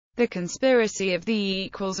The conspiracy of the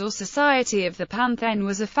Equals or Society of the Panthéon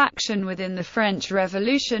was a faction within the French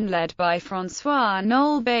Revolution led by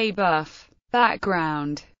François-Noël Babeuf.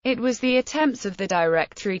 Background: it was the attempts of the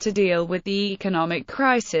Directory to deal with the economic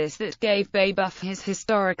crisis that gave Babeuf his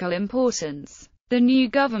historical importance. The new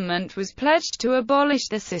government was pledged to abolish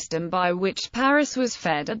the system by which Paris was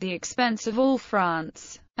fed at the expense of all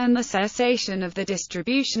France, and the cessation of the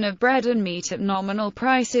distribution of bread and meat at nominal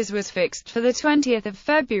prices was fixed for the 20th of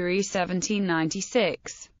February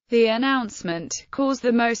 1796. The announcement caused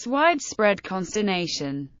the most widespread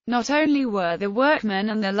consternation. Not only were the workmen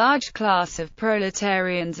and the large class of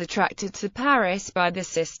proletarians attracted to Paris by the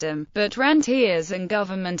system, but rentiers and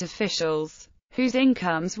government officials, whose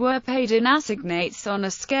incomes were paid in assignats on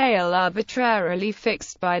a scale arbitrarily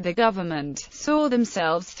fixed by the government, saw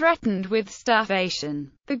themselves threatened with starvation.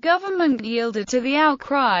 The government yielded to the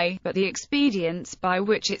outcry, but the expedients by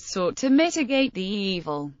which it sought to mitigate the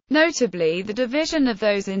evil, notably the division of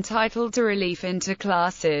those entitled to relief into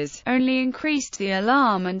classes, only increased the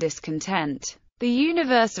alarm and discontent. The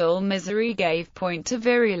universal misery gave point to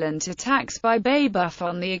virulent attacks by Babeuf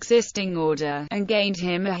on the existing order, and gained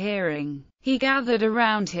him a hearing. He gathered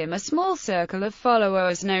around him a small circle of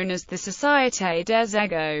followers known as the Société des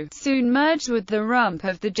Égaux, soon merged with the rump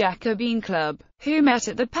of the Jacobin Club, who met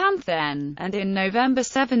at the Panthéon, and in November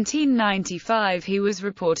 1795 he was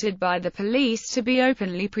reported by the police to be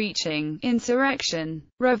openly preaching insurrection,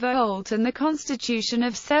 revolt and the Constitution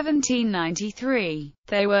of 1793.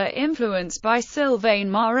 They were influenced by Sylvain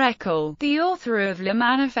Maréchal, the author of Le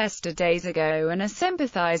Manifeste des Égaux and a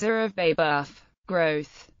sympathizer of Babeuf.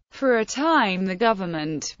 Growth. For a time the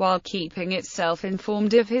government, while keeping itself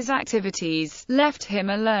informed of his activities, left him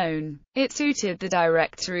alone. It suited the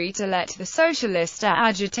Directory to let the socialist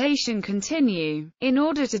agitation continue, in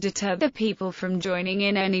order to deter the people from joining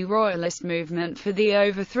in any royalist movement for the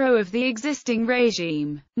overthrow of the existing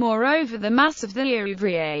regime. Moreover, the mass of the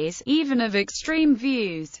ouvriers, even of extreme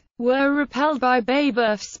views, were repelled by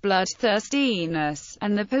Babeuf's bloodthirstiness,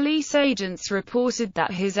 and the police agents reported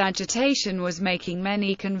that his agitation was making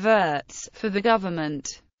many converts for the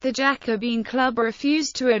government. The Jacobin Club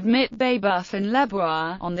refused to admit Babeuf and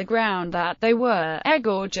Lebois, on the ground that they were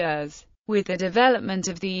égorgeurs. With the development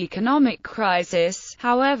of the economic crisis,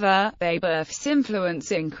 however, Babeuf's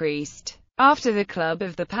influence increased. After the Club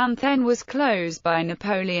of the Panthéon was closed by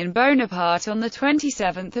Napoleon Bonaparte on the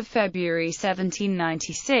 27th of February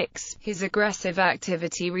 1796, his aggressive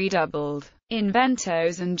activity redoubled. In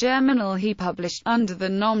Ventos and Germinal he published, under the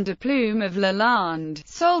nom de plume of Lalande,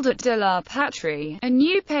 Soldat de la Patrie, a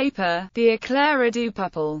new paper, the Éclair du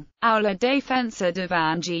Peuple, ou la défense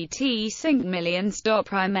devant GT 5 millions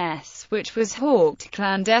d'opprimes, which was hawked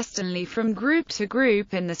clandestinely from group to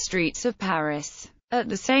group in the streets of Paris. At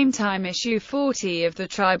the same time, issue 40 of the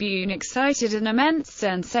Tribune excited an immense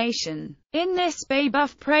sensation. In this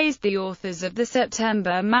Babeuf praised the authors of the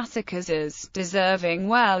September massacres as deserving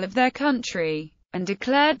well of their country, and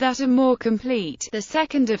declared that a more complete, the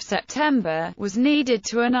 2nd of September, was needed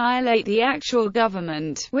to annihilate the actual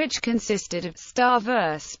government, which consisted of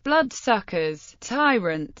starvers, bloodsuckers,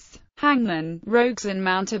 tyrants, hangmen, rogues and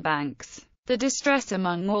mountebanks. The distress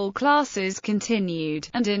among all classes continued,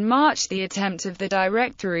 and in March the attempt of the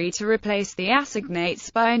Directory to replace the assignats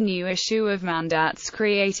by a new issue of mandats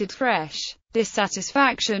created fresh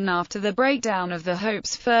dissatisfaction after the breakdown of the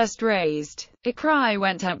hopes first raised. A cry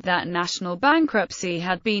went up that national bankruptcy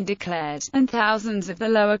had been declared, and thousands of the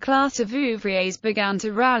lower class of ouvriers began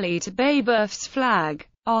to rally to Babeuf's flag.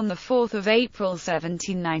 On 4 April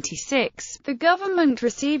 1796, the government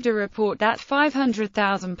received a report that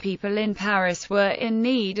 500,000 people in Paris were in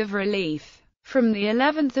need of relief. From the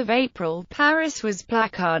 11th of April, Paris was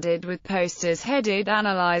placarded with posters headed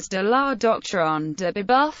 "Analyse de la doctrine de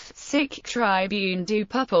Babeuf, sic Tribune du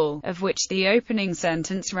Peuple," of which the opening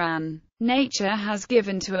sentence ran, "Nature has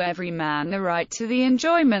given to every man the right to the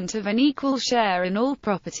enjoyment of an equal share in all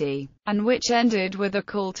property," and which ended with a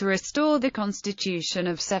call to restore the Constitution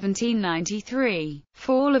of 1793.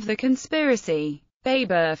 Fall of the conspiracy.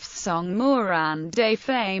 Babeuf's song Mourant de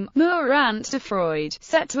Fame, Mourant de Freud,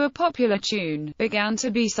 set to a popular tune, began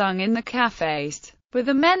to be sung in the cafés, with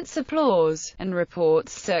immense applause, and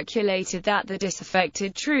reports circulated that the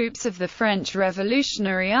disaffected troops of the French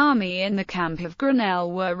Revolutionary Army in the camp of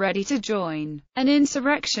Grenelle were ready to join an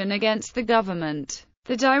insurrection against the government.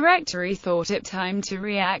 The Directory thought it time to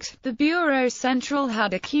react. The Bureau Central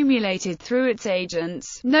had accumulated through its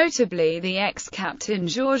agents, notably the ex-captain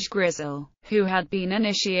Georges Grisel, who had been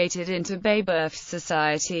initiated into Babeuf's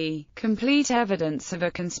society, complete evidence of a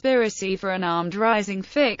conspiracy for an armed rising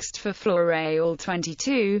fixed for Floréal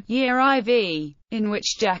 22, year IV. in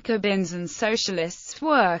which Jacobins and socialists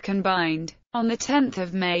were combined. On the 10th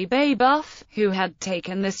of May, Babeuf, who had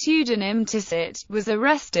taken the pseudonym Tisset, was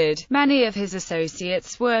arrested. Many of his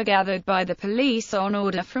associates were gathered by the police on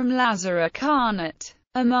order from Lazare Carnot.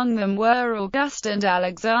 Among them were Auguste and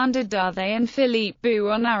Alexandre Dardet and Philippe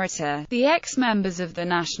Buonarrota, the ex-members of the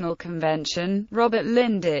National Convention, Robert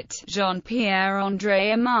Lindit, Jean-Pierre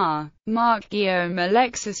André Aymar, Marc-Guillaume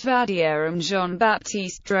Alexis Vadier and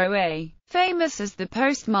Jean-Baptiste Drouet, famous as the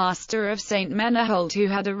postmaster of Saint Menehould who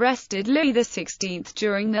had arrested Louis XVI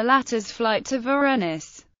during the latter's flight to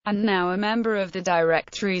Varennes, and now a member of the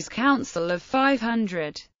Directory's Council of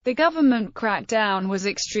 500. The government crackdown was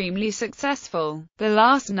extremely successful. The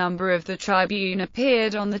last number of the Tribune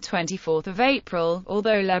appeared on the 24th of April,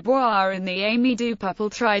 although Lebois and the Ami du Peuple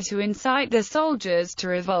tried to incite the soldiers to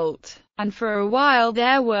revolt, and for a while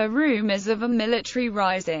there were rumors of a military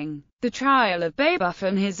rising. The trial of Babeuf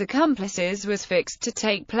and his accomplices was fixed to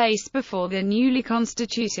take place before the newly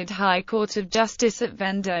constituted High Court of Justice at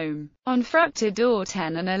Vendôme. On Fructidor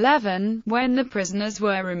 10 and 11, when the prisoners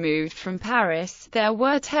were removed from Paris, there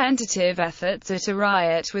were tentative efforts at a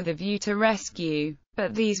riot with a view to rescue,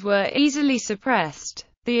 but these were easily suppressed.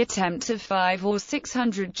 The attempt of 500 or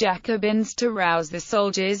 600 Jacobins to rouse the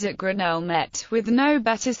soldiers at Grenelle met with no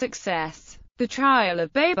better success. The trial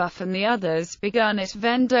of Babeuf and the others, begun at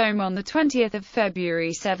Vendôme on the 20th of February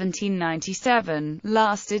 1797,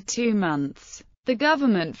 lasted 2 months. The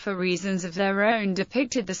government, for reasons of their own,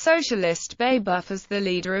 depicted the socialist Babeuf as the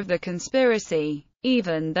leader of the conspiracy,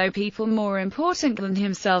 even though people more important than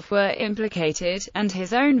himself were implicated, and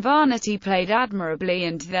his own vanity played admirably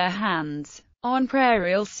into their hands. On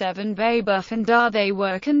Prairial 7, Babeuf and Dardet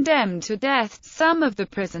were condemned to death. Some of the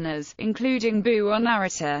prisoners, including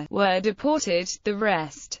Buonarrota, were deported. The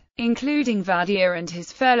rest, including Vadier and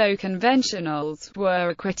his fellow conventionals, were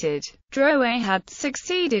acquitted. Drouet had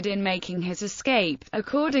succeeded in making his escape,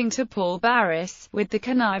 according to Paul Barras, with the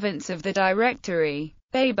connivance of the Directory.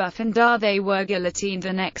 Babeuf and Dardet were guillotined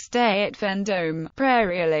the next day at Vendôme,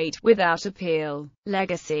 Prairial 8, without appeal.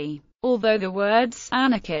 Legacy. Although the words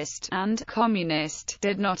 «anarchist» and «communist»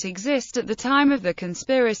 did not exist at the time of the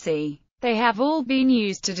conspiracy, they have all been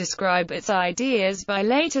used to describe its ideas by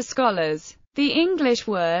later scholars. The English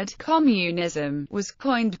word «communism» was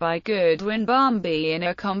coined by Goodwin Barmby in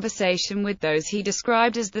a conversation with those he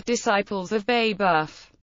described as the disciples of Babeuf.